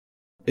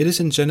It is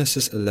in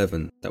Genesis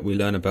 11 that we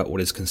learn about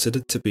what is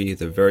considered to be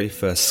the very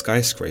first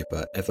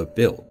skyscraper ever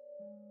built,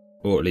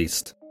 or at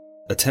least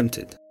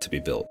attempted to be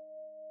built.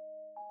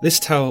 This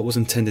tower was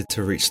intended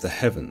to reach the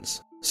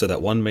heavens, so that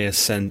one may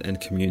ascend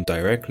and commune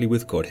directly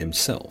with God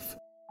himself.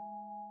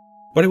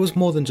 But it was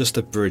more than just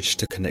a bridge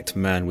to connect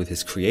man with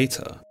his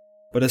creator,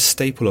 but a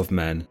staple of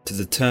man to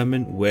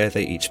determine where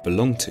they each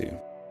belong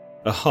to,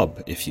 a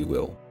hub, if you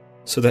will,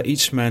 so that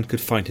each man could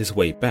find his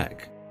way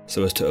back,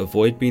 so as to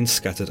avoid being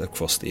scattered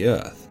across the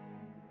earth.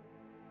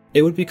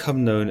 It would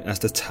become known as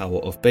the Tower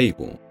of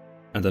Babel,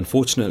 and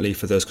unfortunately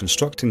for those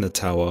constructing the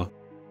tower,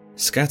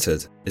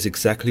 scattered is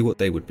exactly what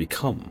they would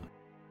become.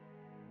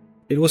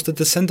 It was the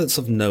descendants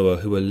of Noah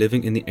who were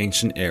living in the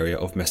ancient area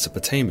of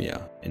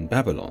Mesopotamia, in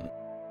Babylon,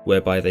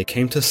 whereby they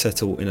came to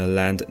settle in a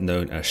land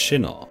known as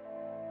Shinar.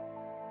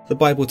 The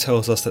Bible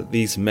tells us that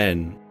these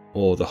men,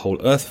 or the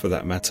whole earth for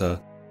that matter,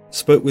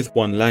 spoke with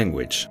one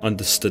language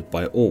understood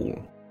by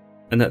all,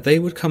 and that they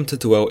would come to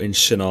dwell in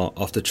Shinar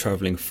after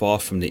travelling far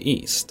from the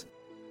east.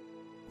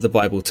 The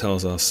Bible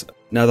tells us,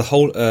 "Now the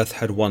whole earth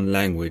had one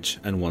language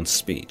and one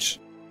speech,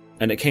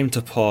 and it came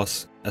to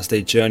pass, as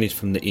they journeyed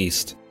from the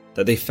east,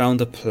 that they found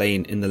a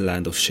plain in the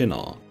land of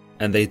Shinar,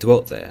 and they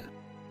dwelt there."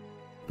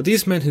 But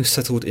these men who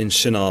settled in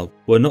Shinar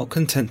were not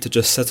content to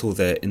just settle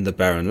there in the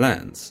barren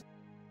lands.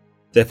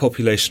 Their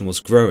population was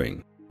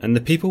growing, and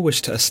the people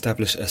wished to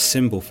establish a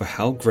symbol for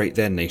how great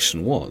their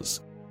nation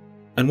was.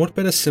 And what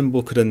better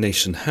symbol could a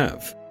nation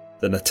have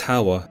than a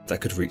tower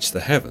that could reach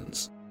the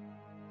heavens?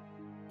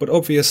 But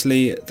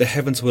obviously, the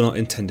heavens were not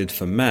intended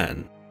for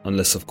man,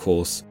 unless of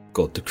course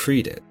God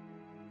decreed it.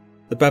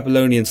 The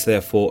Babylonians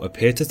therefore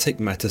appeared to take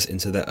matters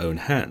into their own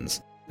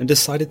hands, and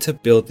decided to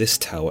build this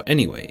tower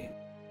anyway.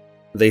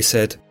 They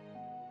said,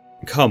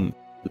 "Come,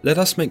 let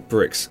us make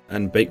bricks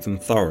and bake them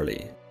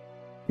thoroughly.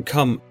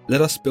 Come,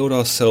 let us build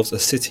ourselves a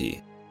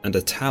city and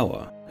a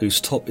tower whose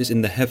top is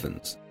in the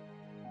heavens.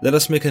 Let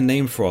us make a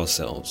name for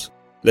ourselves,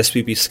 lest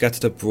we be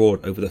scattered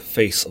abroad over the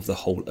face of the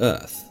whole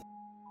earth."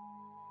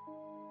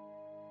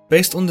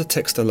 Based on the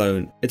text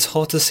alone, it's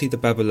hard to see the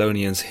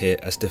Babylonians here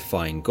as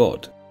defying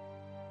God.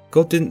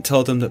 God didn't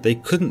tell them that they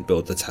couldn't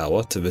build the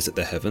tower to visit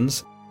the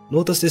heavens,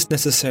 nor does this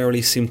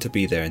necessarily seem to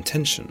be their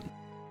intention.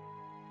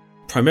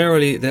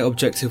 Primarily, their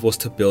objective was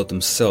to build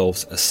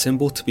themselves a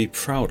symbol to be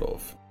proud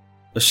of,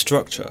 a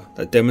structure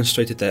that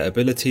demonstrated their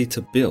ability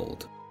to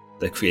build,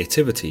 their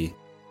creativity,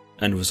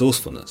 and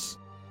resourcefulness.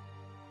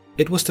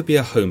 It was to be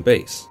a home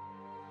base,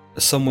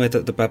 somewhere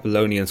that the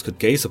Babylonians could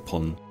gaze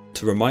upon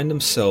to remind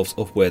themselves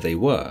of where they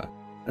were,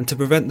 and to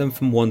prevent them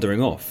from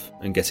wandering off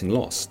and getting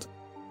lost.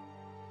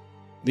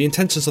 The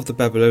intentions of the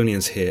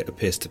Babylonians here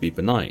appears to be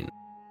benign,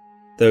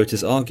 though it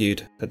is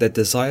argued that their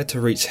desire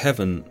to reach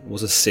heaven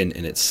was a sin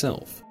in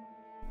itself,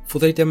 for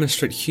they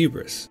demonstrate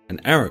hubris and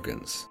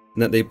arrogance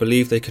in that they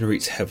believe they can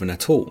reach heaven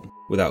at all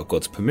without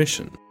God's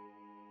permission.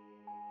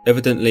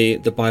 Evidently,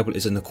 the Bible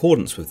is in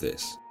accordance with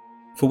this,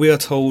 for we are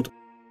told,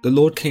 "The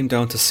Lord came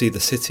down to see the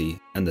city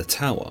and the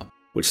tower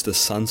which the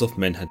sons of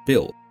men had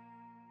built,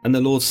 and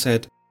the Lord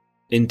said,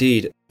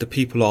 Indeed, the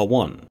people are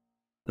one,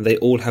 and they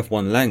all have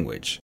one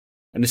language,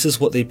 and this is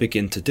what they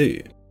begin to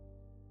do.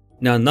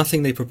 Now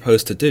nothing they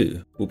propose to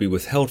do will be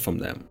withheld from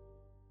them.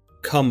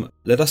 Come,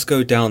 let us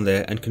go down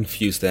there and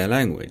confuse their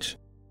language,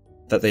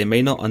 that they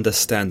may not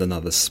understand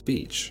another's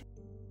speech."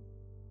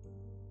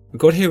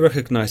 God here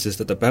recognizes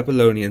that the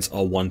Babylonians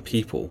are one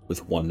people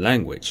with one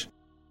language.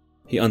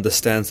 He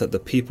understands that the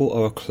people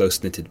are a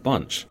close-knitted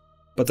bunch,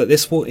 but that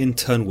this will in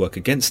turn work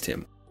against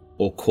him,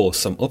 or cause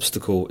some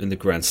obstacle in the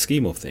grand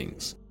scheme of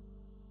things.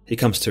 He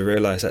comes to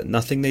realize that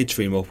nothing they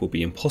dream of will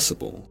be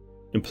impossible,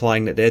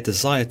 implying that their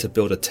desire to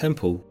build a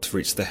temple to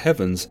reach the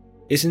heavens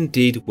is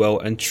indeed well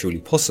and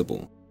truly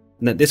possible,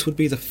 and that this would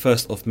be the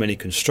first of many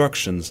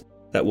constructions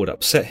that would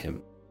upset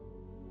him.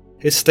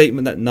 His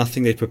statement that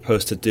nothing they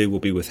propose to do will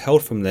be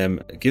withheld from them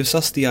gives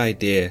us the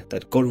idea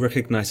that God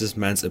recognizes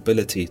man's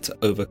ability to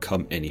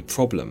overcome any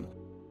problem,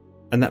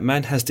 and that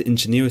man has the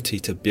ingenuity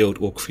to build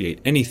or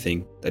create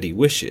anything that he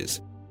wishes,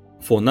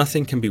 for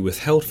nothing can be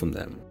withheld from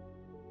them.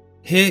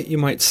 Here you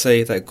might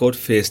say that God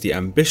fears the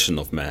ambition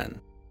of man,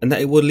 and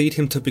that it will lead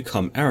him to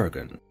become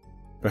arrogant,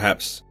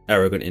 perhaps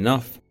arrogant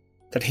enough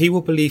that he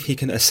will believe he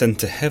can ascend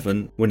to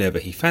heaven whenever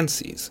he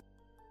fancies.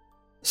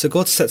 So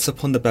God sets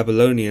upon the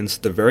Babylonians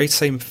the very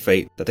same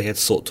fate that they had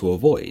sought to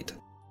avoid.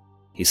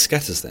 He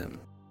scatters them.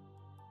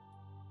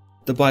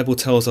 The Bible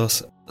tells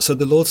us, "So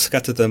the Lord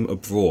scattered them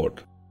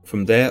abroad,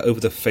 from there over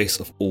the face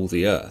of all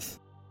the earth,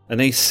 and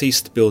they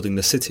ceased building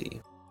the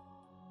city.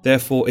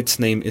 Therefore its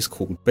name is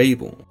called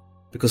Babel,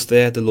 because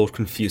there the Lord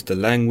confused the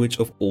language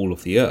of all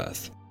of the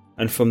earth,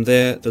 and from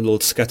there the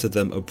Lord scattered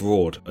them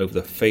abroad over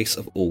the face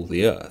of all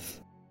the earth."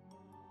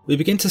 We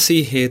begin to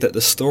see here that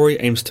the story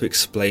aims to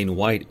explain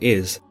why it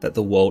is that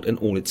the world and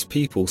all its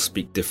people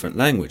speak different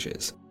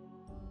languages.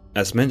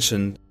 As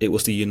mentioned, it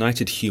was the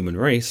united human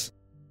race,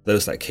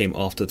 those that came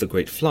after the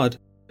Great Flood,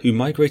 who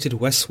migrated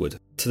westward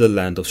to the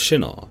land of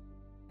Shinar,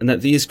 and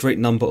that these great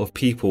number of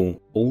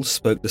people all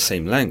spoke the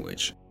same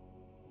language.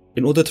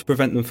 In order to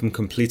prevent them from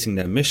completing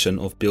their mission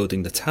of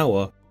building the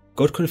tower,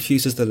 God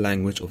confuses the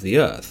language of the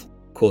earth,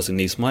 causing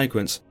these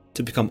migrants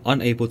to become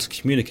unable to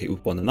communicate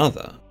with one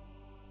another.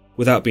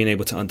 Without being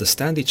able to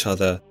understand each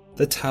other,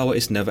 the tower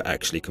is never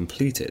actually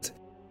completed,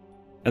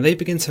 and they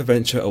begin to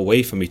venture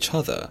away from each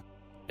other,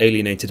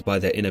 alienated by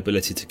their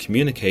inability to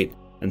communicate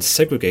and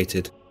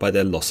segregated by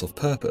their loss of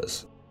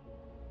purpose.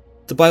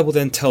 The Bible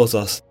then tells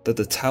us that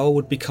the tower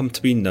would become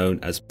to be known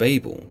as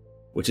Babel,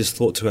 which is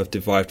thought to have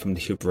derived from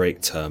the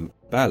Hebraic term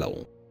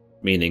Babel,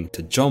 meaning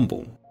to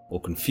jumble or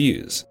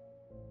confuse.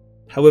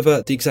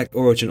 However, the exact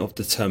origin of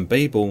the term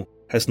Babel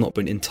has not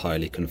been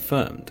entirely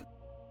confirmed.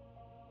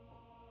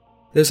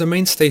 There's a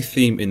mainstay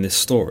theme in this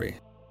story,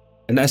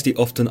 and that is the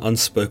often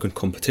unspoken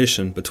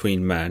competition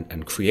between man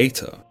and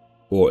creator,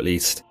 or at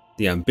least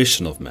the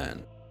ambition of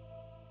man.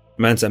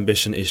 Man's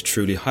ambition is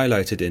truly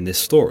highlighted in this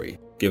story,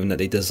 given that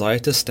they desire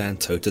to stand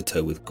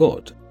toe-to-toe with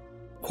God,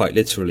 quite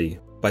literally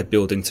by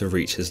building to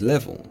reach his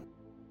level.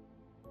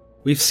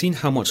 We've seen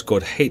how much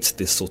God hates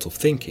this sort of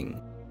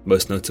thinking,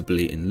 most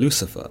notably in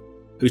Lucifer,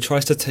 who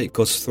tries to take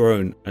God's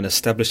throne and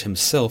establish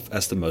himself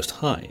as the Most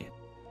High.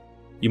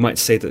 You might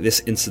say that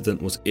this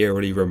incident was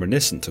eerily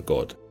reminiscent to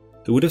God,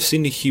 who would have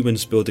seen the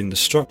humans building the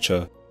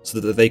structure so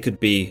that they could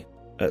be,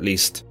 at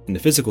least in the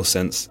physical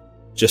sense,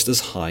 just as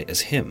high as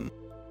him.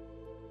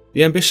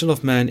 The ambition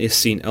of man is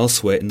seen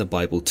elsewhere in the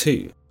Bible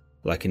too,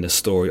 like in the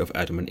story of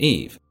Adam and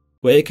Eve,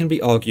 where it can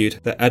be argued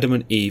that Adam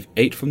and Eve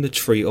ate from the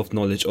tree of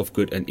knowledge of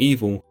good and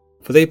evil,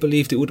 for they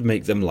believed it would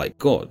make them like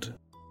God.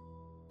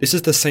 This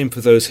is the same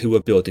for those who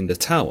were building the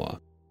tower,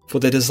 for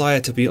their desire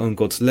to be on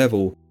God's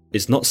level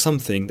is not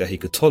something that he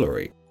could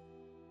tolerate.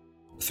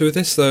 Through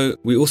this though,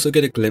 we also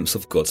get a glimpse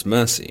of God's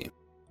mercy.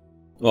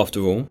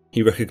 After all,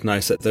 he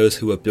recognized that those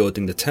who were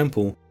building the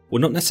temple were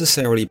not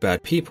necessarily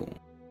bad people.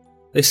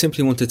 They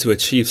simply wanted to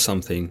achieve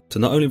something to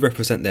not only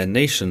represent their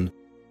nation,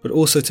 but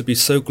also to be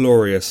so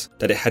glorious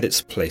that it had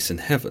its place in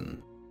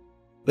heaven.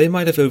 They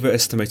might have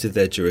overestimated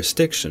their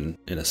jurisdiction,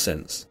 in a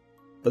sense,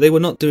 but they were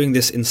not doing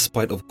this in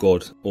spite of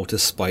God or to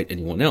spite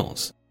anyone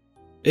else.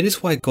 It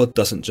is why God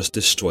doesn't just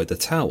destroy the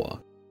tower,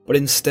 but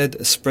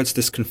instead spreads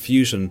this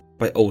confusion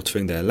by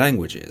altering their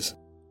languages.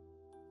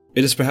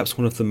 It is perhaps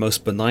one of the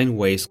most benign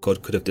ways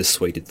God could have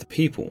dissuaded the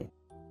people,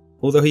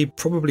 although he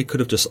probably could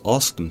have just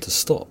asked them to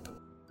stop.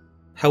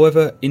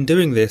 However, in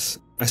doing this,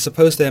 I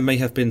suppose there may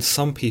have been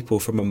some people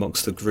from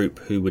amongst the group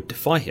who would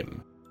defy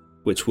him,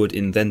 which would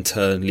in then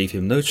turn leave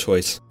him no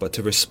choice but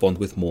to respond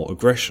with more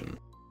aggression.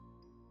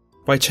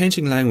 By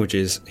changing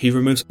languages, he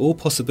removes all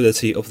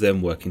possibility of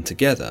them working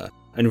together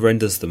and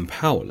renders them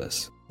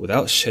powerless,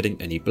 without shedding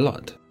any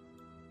blood.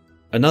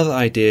 Another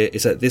idea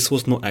is that this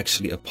was not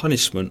actually a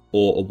punishment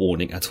or a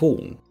warning at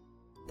all,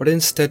 but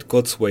instead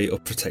God's way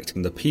of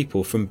protecting the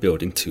people from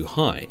building too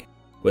high,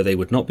 where they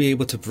would not be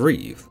able to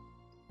breathe,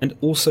 and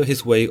also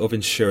his way of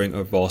ensuring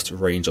a vast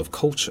range of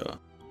culture,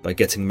 by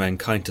getting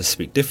mankind to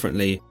speak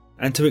differently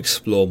and to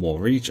explore more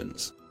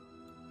regions.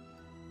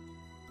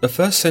 A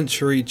 1st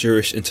century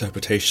Jewish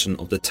interpretation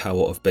of the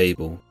Tower of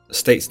Babel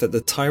states that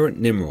the tyrant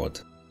Nimrod,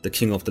 the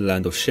king of the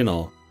land of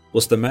Shinar,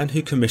 was the man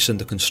who commissioned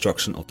the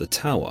construction of the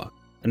tower,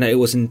 and that it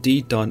was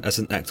indeed done as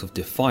an act of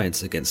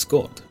defiance against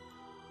God.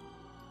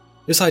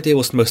 This idea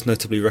was most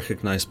notably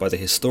recognized by the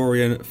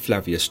historian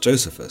Flavius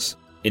Josephus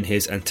in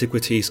his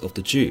Antiquities of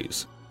the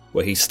Jews,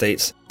 where he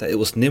states that it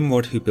was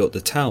Nimrod who built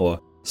the tower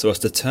so as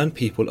to turn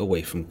people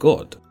away from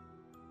God.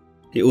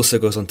 He also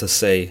goes on to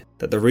say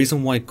that the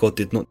reason why God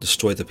did not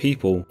destroy the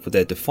people for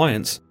their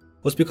defiance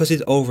was because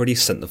he'd already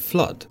sent the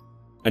flood,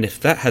 and if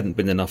that hadn't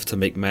been enough to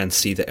make man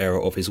see the error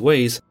of his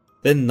ways,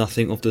 then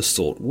nothing of the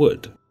sort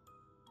would.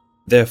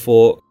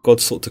 Therefore,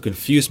 God sought to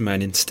confuse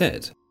man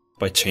instead,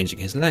 by changing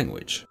his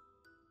language.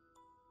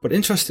 But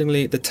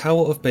interestingly, the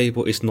Tower of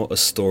Babel is not a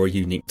story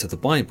unique to the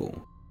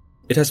Bible.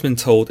 It has been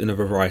told in a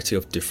variety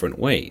of different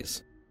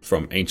ways,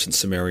 from ancient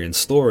Sumerian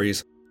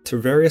stories to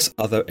various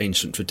other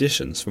ancient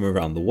traditions from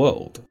around the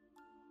world.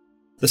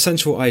 The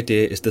central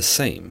idea is the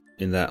same,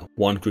 in that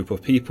one group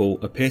of people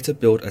appear to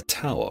build a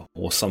tower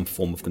or some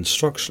form of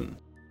construction,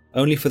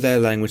 only for their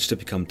language to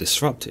become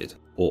disrupted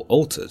or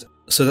altered,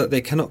 so that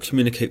they cannot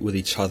communicate with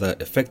each other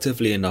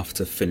effectively enough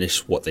to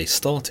finish what they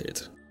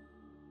started.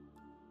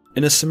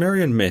 In a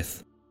Sumerian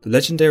myth, the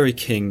legendary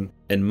king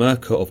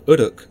Enmerkar of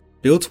Uruk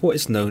built what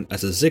is known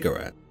as a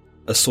ziggurat,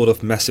 a sort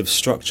of massive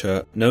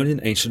structure known in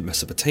ancient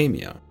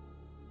Mesopotamia.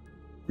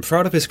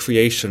 Proud of his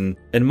creation,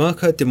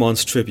 Enmerkar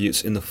demands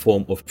tributes in the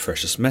form of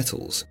precious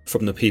metals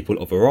from the people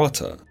of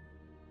Arata.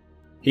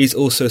 He is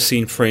also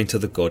seen praying to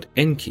the god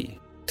Enki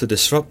to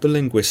disrupt the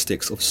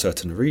linguistics of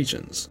certain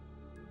regions.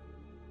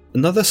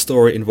 Another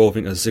story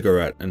involving a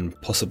ziggurat, and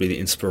possibly the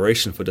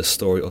inspiration for the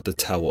story of the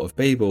Tower of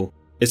Babel,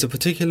 is a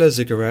particular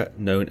ziggurat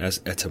known as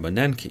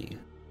Etemenanki,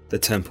 the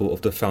temple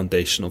of the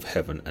foundation of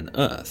heaven and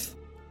earth,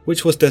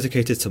 which was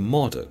dedicated to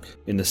Marduk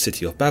in the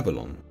city of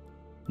Babylon,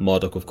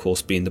 Marduk of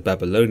course being the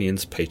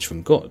Babylonians'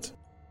 patron god.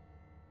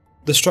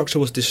 The structure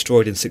was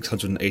destroyed in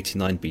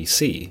 689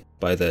 BC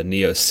by the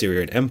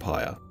Neo-Assyrian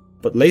Empire,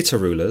 but later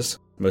rulers,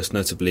 most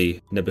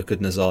notably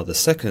Nebuchadnezzar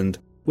II,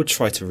 would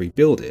try to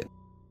rebuild it.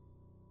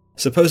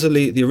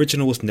 Supposedly, the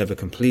original was never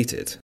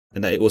completed,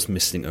 and that it was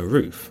missing a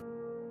roof.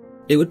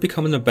 It would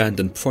become an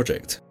abandoned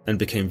project and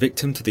became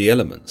victim to the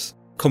elements,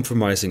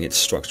 compromising its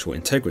structural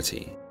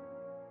integrity.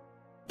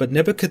 But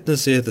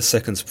Nebuchadnezzar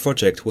II's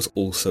project was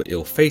also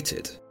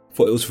ill-fated,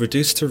 for it was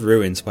reduced to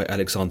ruins by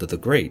Alexander the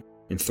Great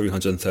in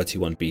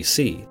 331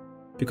 BC,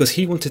 because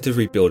he wanted to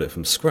rebuild it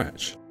from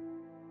scratch.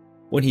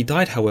 When he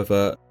died,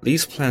 however,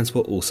 these plans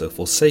were also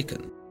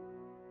forsaken.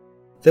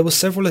 There were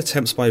several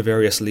attempts by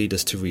various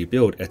leaders to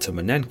rebuild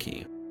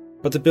et&apos,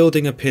 but the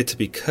building appeared to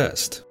be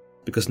cursed,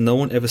 because no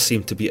one ever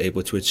seemed to be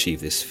able to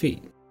achieve this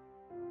feat.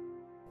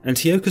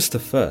 Antiochus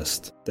I,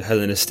 the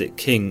Hellenistic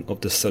king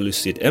of the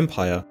Seleucid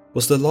Empire,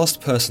 was the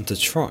last person to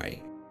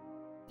try.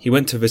 He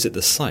went to visit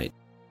the site,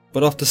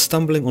 but after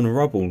stumbling on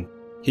rubble,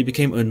 he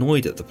became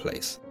annoyed at the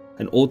place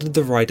and ordered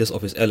the riders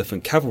of his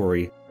elephant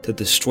cavalry to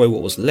destroy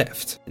what was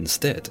left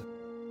instead.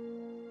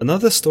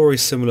 Another story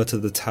similar to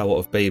the Tower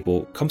of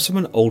Babel comes from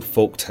an old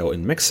folktale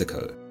in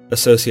Mexico,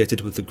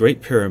 associated with the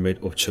Great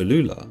Pyramid of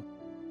Cholula.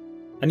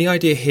 And the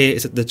idea here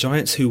is that the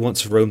giants who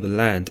once roamed the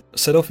land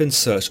set off in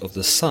search of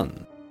the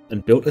sun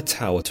and built a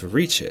tower to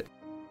reach it.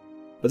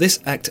 But this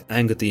act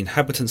angered the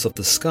inhabitants of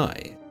the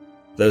sky,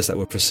 those that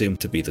were presumed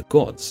to be the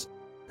gods,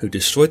 who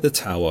destroyed the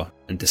tower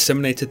and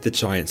disseminated the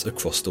giants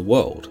across the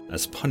world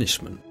as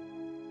punishment.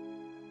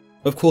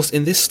 Of course,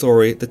 in this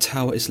story, the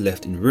tower is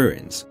left in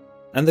ruins,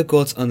 and the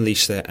gods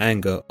unleash their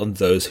anger on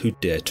those who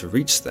dare to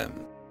reach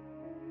them.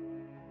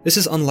 This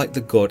is unlike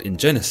the God in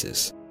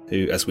Genesis,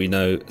 who, as we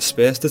know,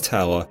 spares the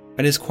tower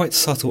and is quite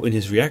subtle in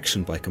his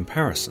reaction by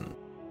comparison.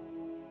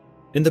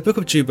 In the Book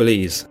of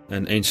Jubilees,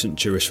 an ancient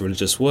Jewish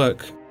religious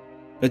work,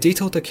 a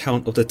detailed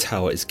account of the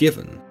tower is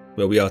given,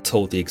 where we are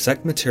told the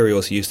exact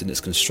materials used in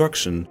its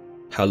construction,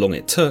 how long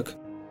it took,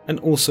 and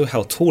also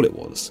how tall it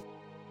was,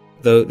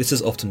 though this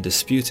is often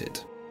disputed.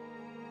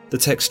 The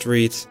text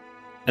reads,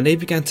 "And they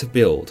began to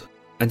build,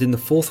 and in the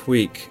 4th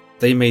week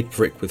they made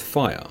brick with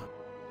fire,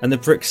 and the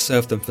brick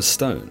served them for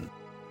stone,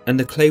 and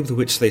the clay with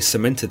which they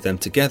cemented them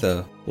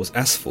together was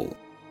asphalt,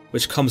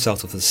 which comes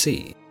out of the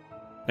sea,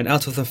 and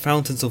out of the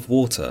fountains of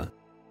water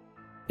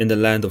in the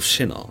land of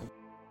Shinar.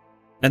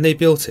 And they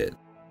built it,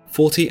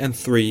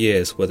 43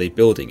 years were they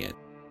building it.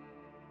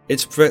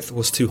 Its breadth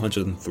was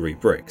 203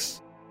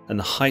 bricks, and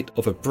the height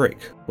of a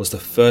brick was the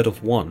third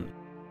of one.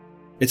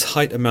 Its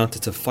height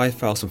amounted to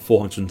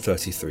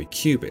 5,433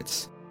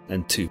 cubits,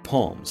 and 2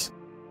 palms,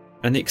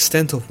 and the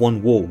extent of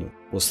one wall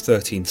was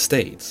 13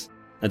 states,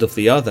 and of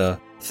the other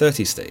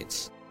 30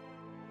 states."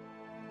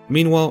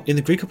 Meanwhile, in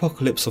the Greek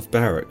Apocalypse of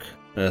Baruch,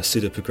 a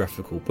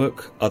pseudepigraphical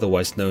book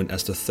otherwise known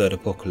as the Third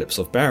Apocalypse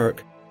of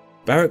Baruch,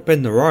 Baruch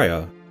ben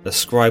Neriah, a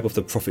scribe of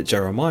the prophet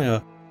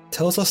Jeremiah,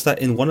 tells us that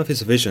in one of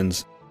his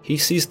visions he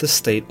sees the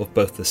state of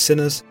both the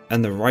sinners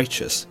and the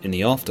righteous in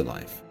the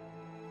afterlife.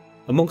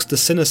 Amongst the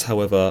sinners,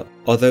 however,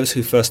 are those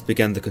who first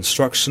began the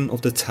construction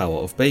of the Tower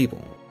of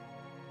Babel.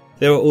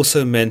 There are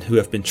also men who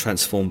have been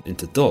transformed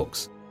into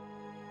dogs,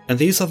 and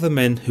these are the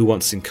men who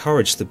once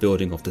encouraged the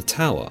building of the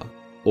tower,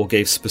 or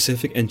gave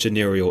specific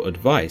engineering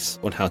advice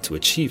on how to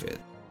achieve it.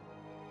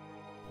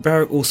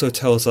 Baruch also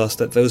tells us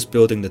that those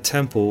building the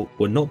temple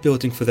were not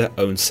building for their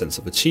own sense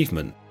of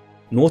achievement,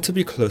 nor to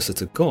be closer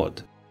to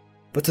God,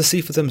 but to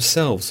see for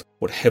themselves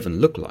what heaven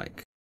looked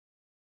like.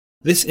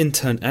 This in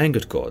turn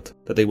angered God,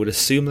 that they would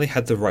assume they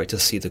had the right to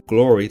see the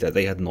glory that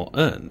they had not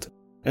earned,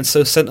 and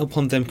so sent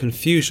upon them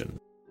confusion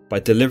by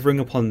delivering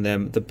upon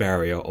them the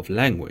barrier of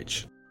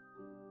language.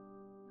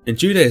 In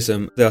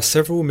Judaism, there are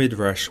several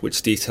midrash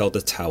which detail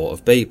the Tower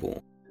of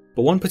Babel,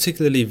 but one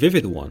particularly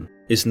vivid one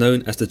is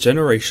known as the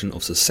Generation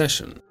of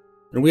Secession,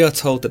 and we are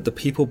told that the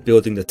people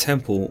building the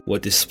temple were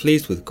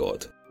displeased with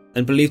God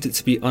and believed it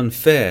to be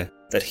unfair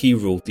that he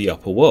ruled the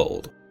upper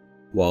world,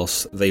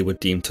 whilst they were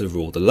deemed to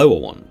rule the lower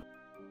one.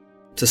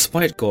 To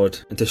spite God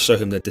and to show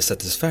him their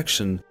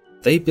dissatisfaction,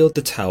 they built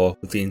the tower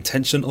with the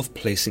intention of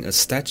placing a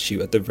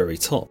statue at the very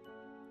top,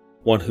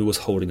 one who was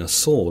holding a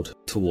sword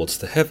towards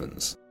the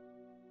heavens.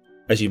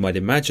 As you might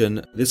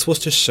imagine, this was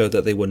to show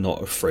that they were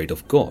not afraid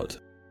of God,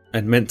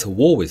 and meant to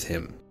war with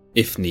him,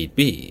 if need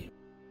be.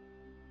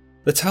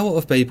 The Tower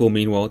of Babel,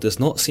 meanwhile, does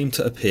not seem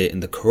to appear in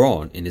the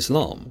Quran in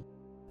Islam,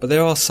 but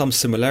there are some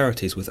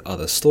similarities with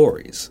other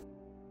stories.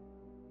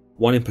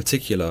 One in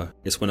particular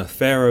is when a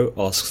pharaoh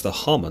asks the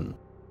Haman,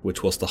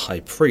 which was the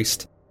high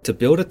priest, to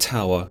build a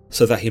tower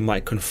so that he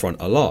might confront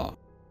Allah.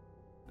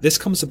 This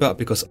comes about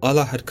because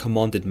Allah had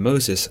commanded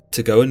Moses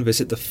to go and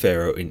visit the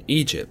pharaoh in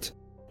Egypt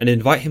and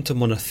invite him to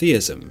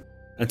monotheism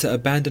and to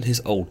abandon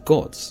his old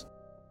gods.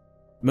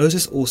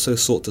 Moses also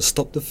sought to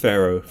stop the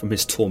pharaoh from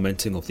his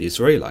tormenting of the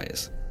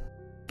Israelites,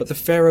 but the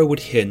pharaoh would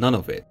hear none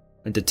of it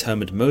and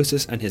determined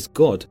Moses and his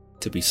God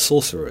to be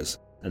sorcerers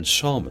and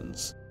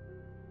shamans.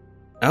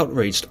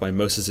 Outraged by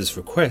Moses'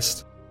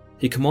 request,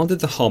 he commanded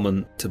the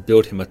Haman to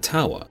build him a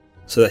tower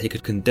so that he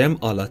could condemn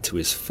Allah to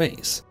his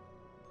face,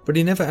 but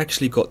he never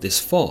actually got this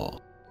far,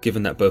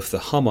 given that both the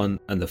Haman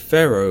and the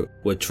pharaoh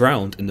were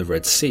drowned in the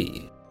Red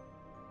Sea.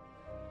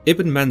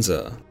 Ibn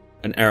Manzur,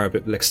 an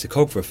Arabic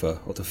lexicographer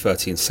of the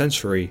 13th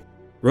century,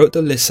 wrote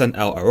the Lisan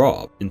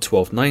al-Arab in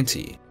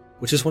 1290,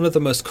 which is one of the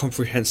most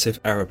comprehensive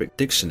Arabic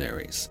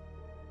dictionaries.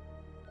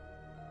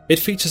 It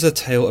features a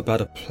tale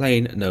about a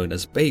plain known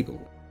as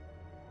Babel.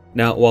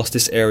 Now, whilst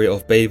this area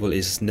of Babel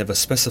is never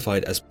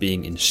specified as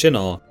being in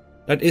Shinar,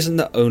 that isn't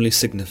the only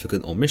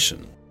significant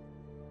omission.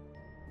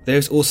 There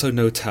is also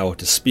no tower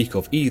to speak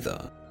of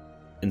either.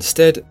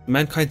 Instead,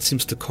 mankind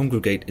seems to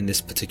congregate in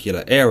this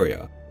particular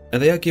area,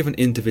 and they are given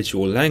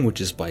individual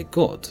languages by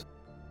God,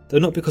 though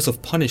not because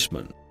of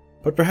punishment,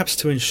 but perhaps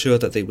to ensure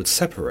that they would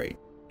separate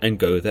and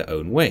go their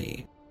own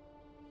way.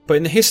 But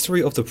in the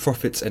history of the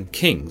prophets and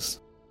kings,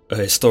 a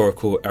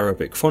historical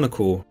Arabic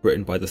chronicle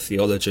written by the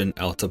theologian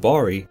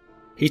al-Tabari,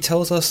 he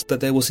tells us that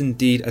there was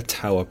indeed a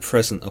tower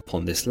present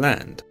upon this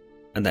land,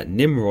 and that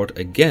Nimrod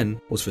again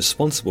was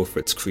responsible for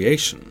its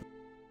creation.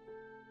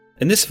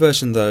 In this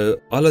version though,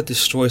 Allah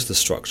destroys the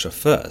structure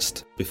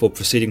first, before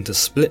proceeding to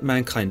split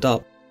mankind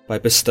up by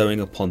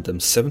bestowing upon them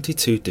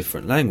 72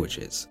 different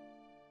languages.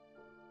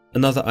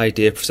 Another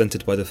idea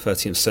presented by the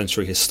 13th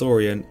century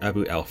historian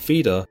Abu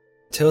al-Fida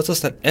tells us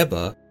that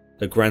Eber,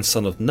 a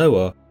grandson of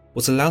Noah,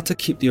 was allowed to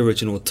keep the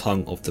original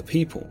tongue of the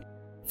people,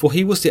 for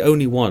he was the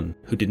only one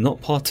who did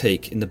not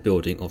partake in the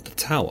building of the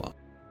tower.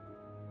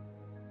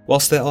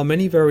 Whilst there are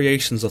many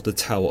variations of the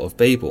Tower of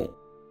Babel,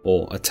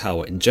 or a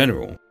tower in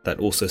general, that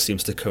also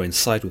seems to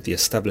coincide with the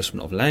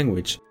establishment of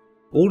language,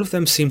 all of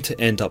them seem to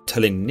end up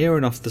telling near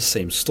enough the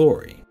same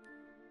story.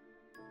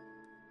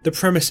 The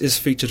premise is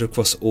featured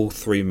across all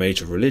three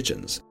major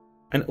religions,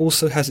 and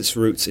also has its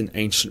roots in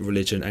ancient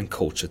religion and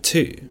culture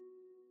too,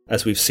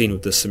 as we've seen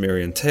with the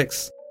Sumerian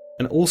texts,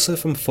 and also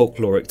from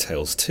folkloric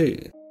tales too.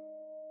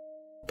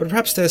 But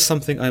perhaps there's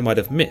something I might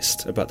have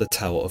missed about the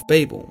Tower of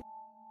Babel,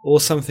 or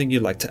something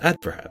you'd like to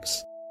add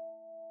perhaps.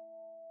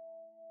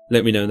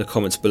 Let me know in the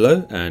comments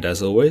below, and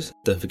as always,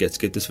 don't forget to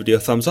give this video a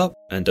thumbs up,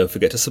 and don't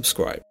forget to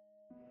subscribe.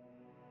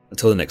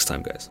 Until the next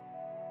time guys.